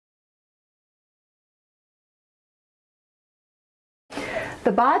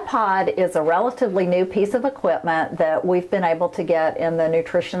The BodPod is a relatively new piece of equipment that we've been able to get in the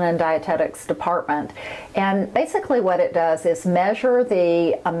Nutrition and Dietetics department. And basically what it does is measure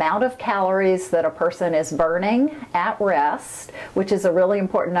the amount of calories that a person is burning at rest, which is a really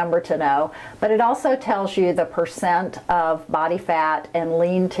important number to know, but it also tells you the percent of body fat and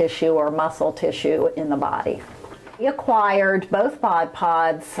lean tissue or muscle tissue in the body. We acquired both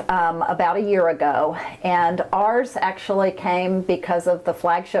BodPods about a year ago, and ours actually came because of the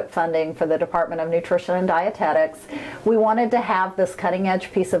Flagship funding for the Department of Nutrition and Dietetics. We wanted to have this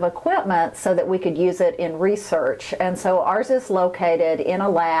cutting-edge piece of equipment so that we could use it in research, and so ours is located in a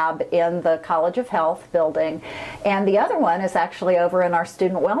lab in the College of Health building, and the other one is actually over in our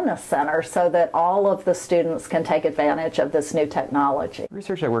Student Wellness Center so that all of the students can take advantage of this new technology.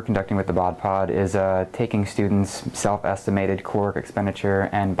 Research that we're conducting with the BodPod is taking students' self-estimated caloric expenditure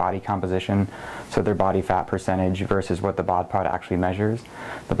and body composition, so their body fat percentage versus what the BodPod actually measures.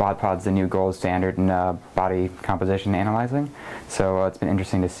 The BodPod's the new gold standard in body composition analyzing, so it's been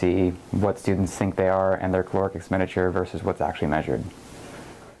interesting to see what students think they are and their caloric expenditure versus what's actually measured.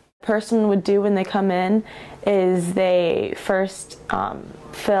 Person would do when they come in is they first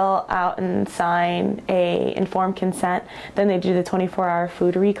fill out and sign a informed consent, then they do the 24-hour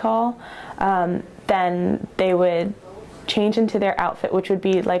food recall, then they would change into their outfit, which would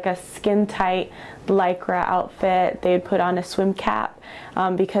be like a skin-tight lycra outfit. They would put on a swim cap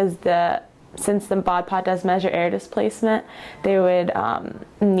because since the BodPod does measure air displacement, they would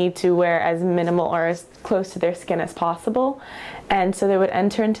need to wear as minimal or as close to their skin as possible. And so they would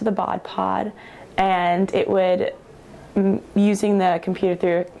enter into the BodPod, and it would, using the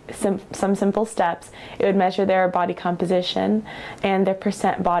computer through some simple steps, it would measure their body composition and their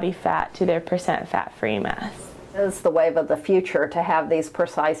percent body fat to their percent fat-free mass. Is the wave of the future to have these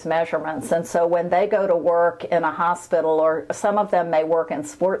precise measurements, and so when they go to work in a hospital, or some of them may work in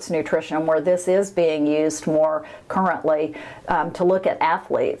sports nutrition where this is being used more currently to look at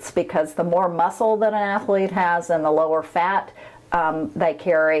athletes, because the more muscle that an athlete has and the lower fat they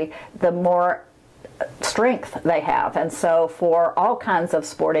carry, the more strength they have. And so for all kinds of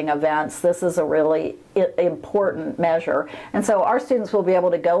sporting events, this is a really important measure. And so our students will be able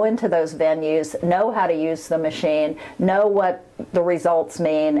to go into those venues, know how to use the machine, know what the results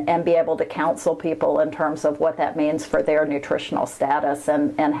mean, and be able to counsel people in terms of what that means for their nutritional status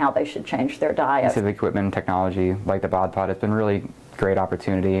and how they should change their diet. Piece of equipment and technology like the BodPod has been really great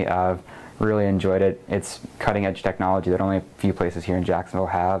opportunity. I've really enjoyed it. It's cutting edge technology that only a few places here in Jacksonville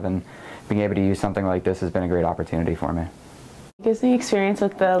have, and being able to use something like this has been a great opportunity for me. It gives me experience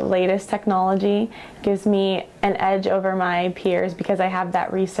with the latest technology, it gives me an edge over my peers because I have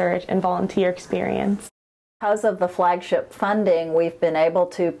that research and volunteer experience. Because of the Flagship funding, we've been able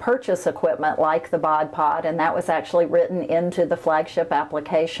to purchase equipment like the BodPod, and that was actually written into the Flagship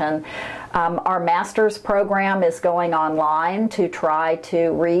application. Our master's program is going online to try to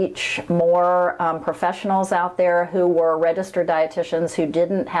reach more professionals out there who were registered dietitians who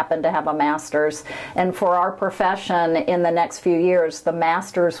didn't happen to have a master's. And for our profession, in the next few years, the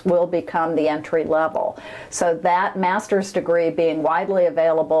master's will become the entry level. So that master's degree being widely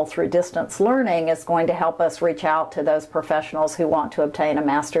available through distance learning is going to help us reach out to those professionals who want to obtain a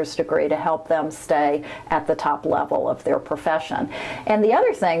master's degree to help them stay at the top level of their profession. And the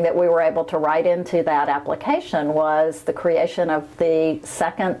other thing that we were able to write into that application was the creation of the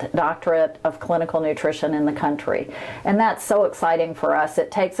second doctorate of clinical nutrition in the country. And that's so exciting for us.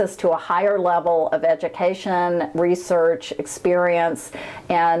 It takes us to a higher level of education, research, experience,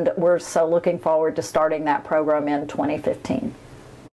 and we're so looking forward to starting that program in 2015.